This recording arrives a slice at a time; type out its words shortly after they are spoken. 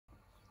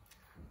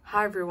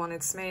Hi everyone,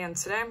 it's me, and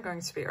today I'm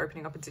going to be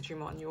opening up a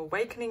Digimon New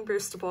Awakening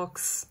booster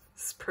box.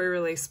 It's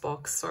pre-release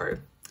box, so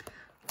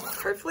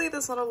hopefully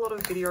there's not a lot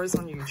of videos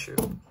on YouTube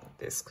like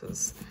this,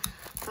 because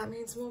that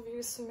means more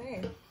views for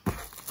me.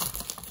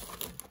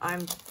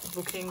 I'm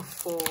looking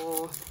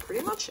for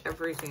pretty much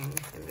everything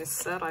in this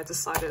set. I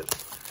decided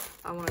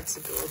I wanted to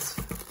build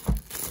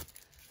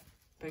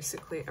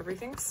basically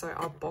everything. So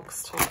our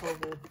box topper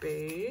will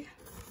be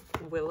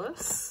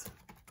Willis.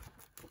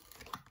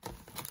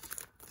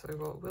 So we've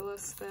got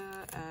Willis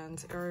there and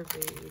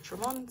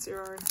Digimon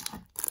 0.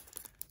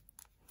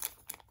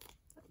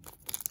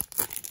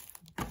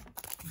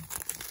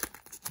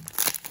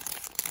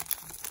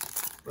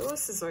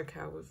 Willis is okay,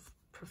 I would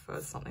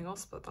prefer something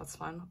else, but that's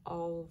fine.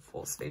 I'll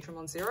force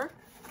Digimon 0.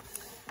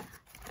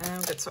 And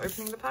we'll get to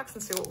opening the packs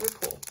and see what we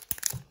pull.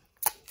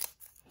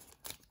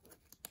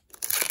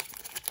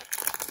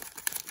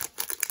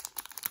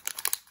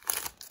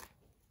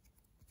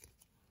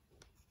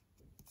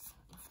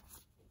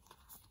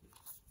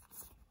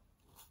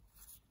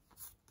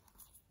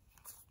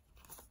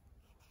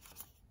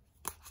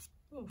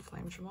 Oh,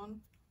 Flamedramon.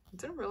 I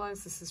didn't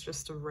realize this is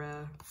just a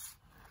rare.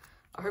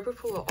 I hope we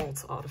pull an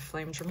alt art of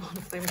Flamedramon.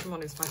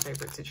 Flamedramon is my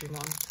favorite Digimon.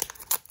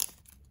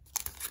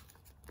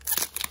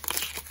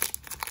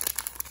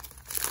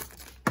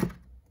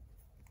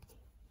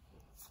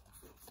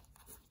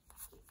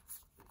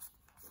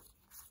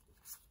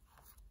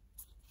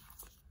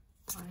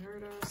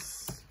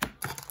 Iotis.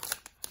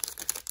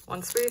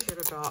 Once we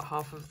hit about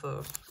half of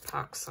the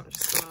packs, I'm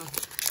just gonna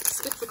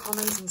skip the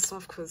comments and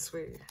stuff because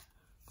we...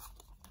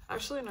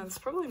 Actually, no, it's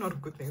probably not a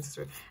good thing to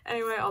do.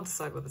 Anyway, I'll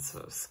decide whether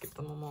to skip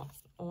them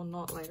or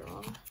not later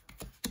on.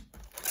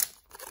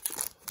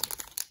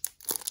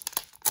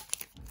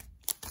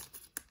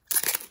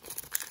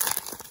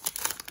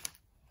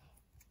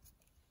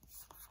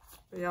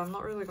 But yeah, I'm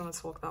not really going to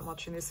talk that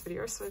much in this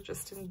video, so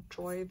just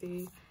enjoy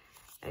the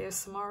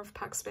ASMR of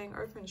packs being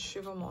opened.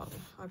 Shivermon,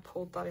 I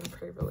pulled that in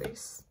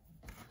pre-release.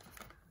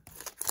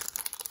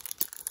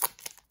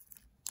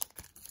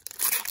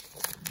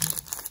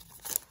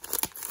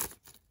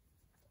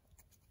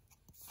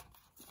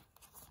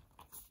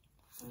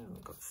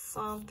 We've got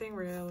something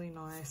really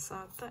nice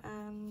at the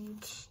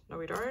end. No,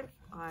 we don't.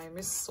 I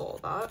missaw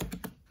that.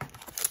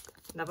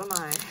 Never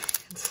mind.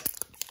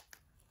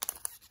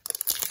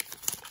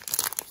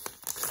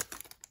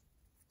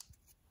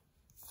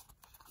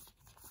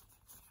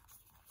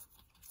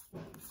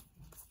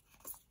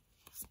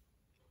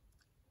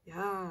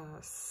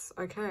 Yes.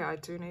 Okay, I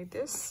do need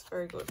this.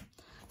 Very good.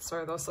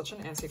 Sorry, that was such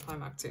an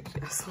anticlimactic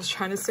yes. I was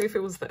trying to see if it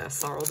was the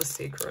SR or the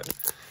secret.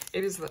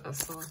 It is the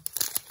SR.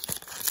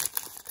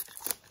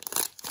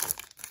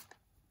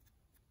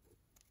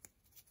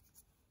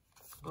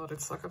 God,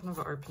 it's like I've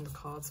never opened the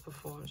cards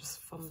before. I'm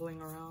just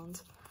fumbling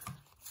around.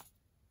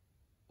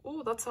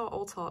 Oh, that's our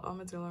alt art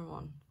Armadillo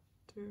one.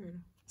 Dude,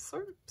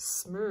 so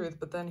smooth,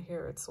 but then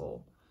here it's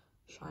all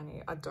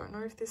shiny. I don't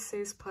know if this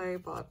sees play,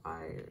 but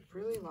I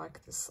really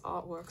like this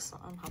artwork, so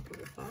I'm happy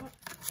with that.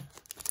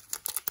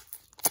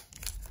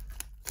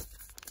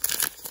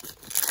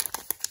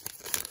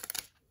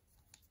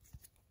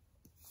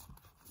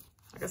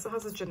 I guess it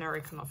has a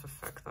generic enough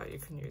effect that you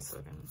can use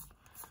it in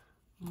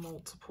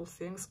multiple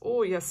things.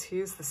 Oh yes,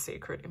 here's the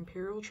secret.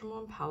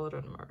 Imperialdramon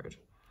Paladin mode.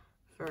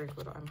 Very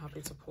good. I'm happy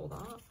to pull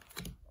that.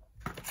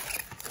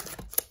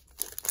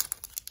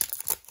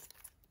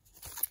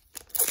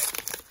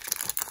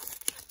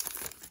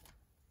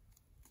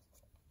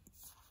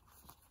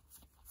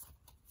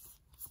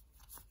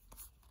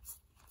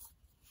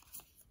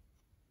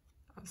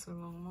 That's a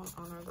long one.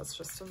 Oh no, that's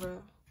just a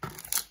rare.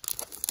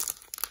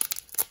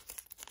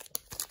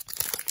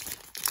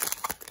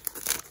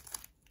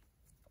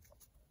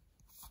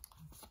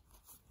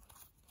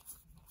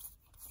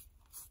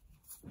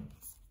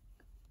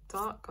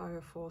 Dark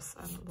Gaia Force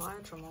and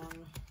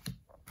Lydramon.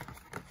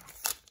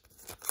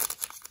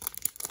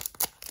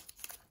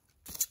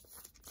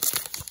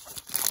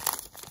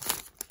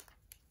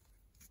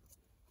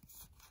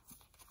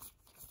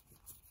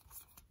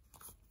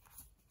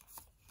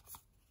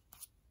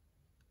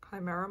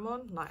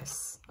 Chimeramon,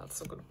 nice. That's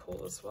a good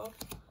pull as well.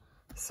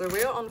 So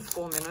we are on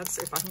 4 minutes.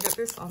 If I can get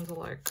this under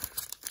like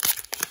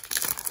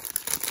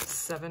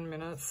 7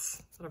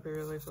 minutes, that'll be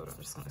really good. I'm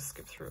just gonna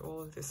skip through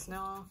all of this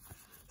now.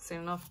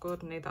 Seen enough,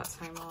 good, need that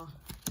tamer.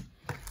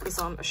 Because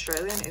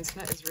Australian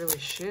internet is really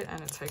shit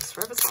and it takes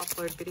forever to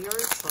upload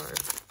videos, so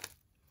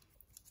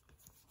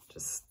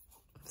just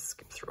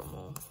skip through them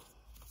all.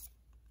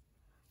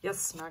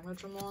 Yes,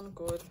 Magnadramon,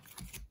 good.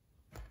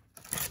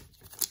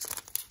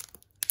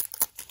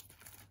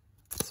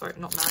 Sorry,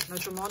 not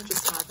Magnadramon,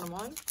 just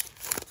Magnamon.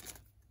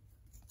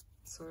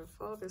 So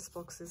far this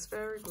box is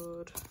very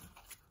good.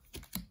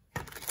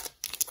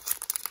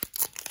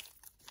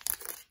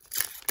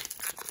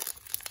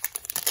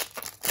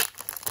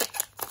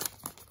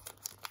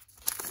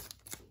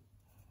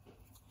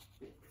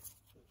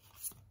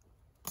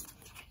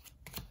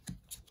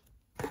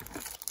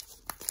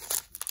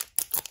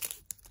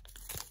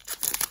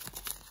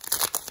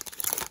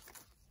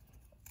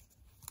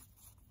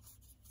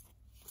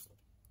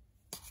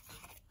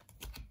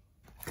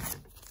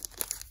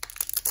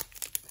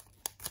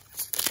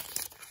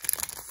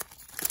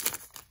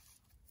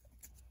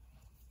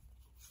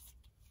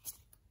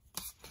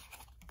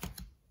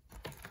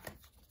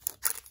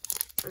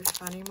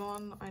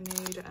 Fanimon I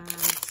need, and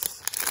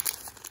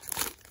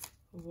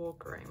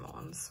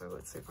Wargreymon. So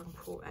let's see if I can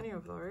pull any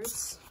of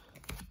those.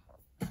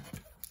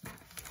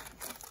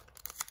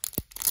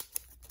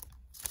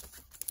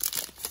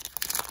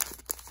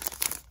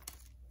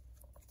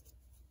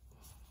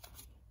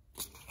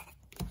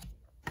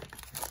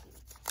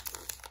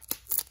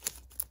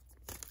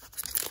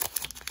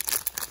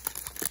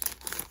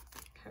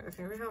 Okay, I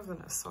think we have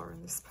an SR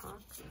in this pack.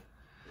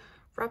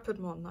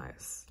 Rapidmon,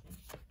 nice.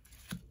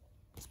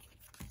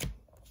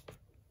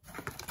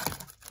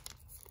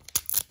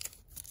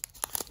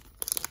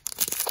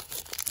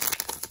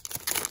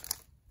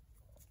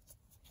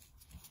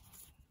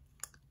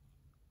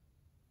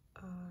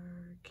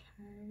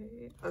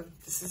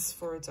 This is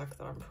for a deck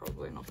that I'm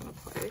probably not going to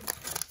play.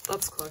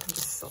 That's cool, I can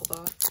just sell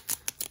that.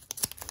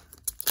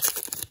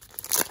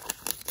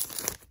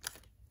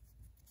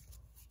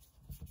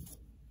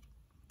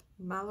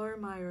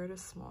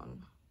 Malomyotismon.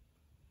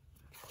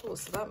 Cool,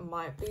 so that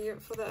might be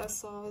it for the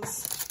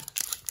SRs.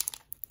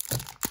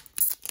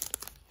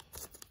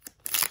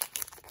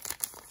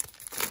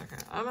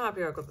 Okay, I'm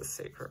happy I got the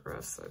secret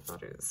rare, so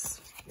that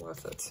is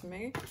worth it to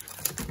me.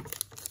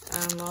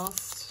 And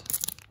last,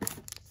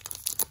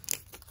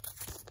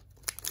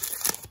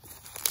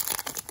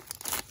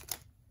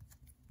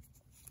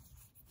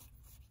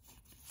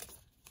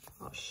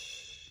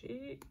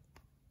 she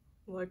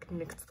like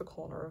nicked the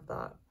corner of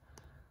that.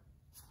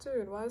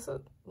 Dude, why is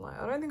it like,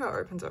 I don't think I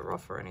opened it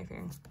rough or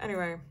anything.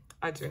 Anyway,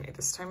 I do need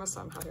this tamer,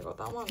 so I'm happy about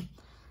that one.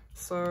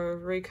 So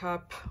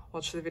recap,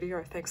 watch the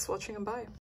video. Thanks for watching and bye.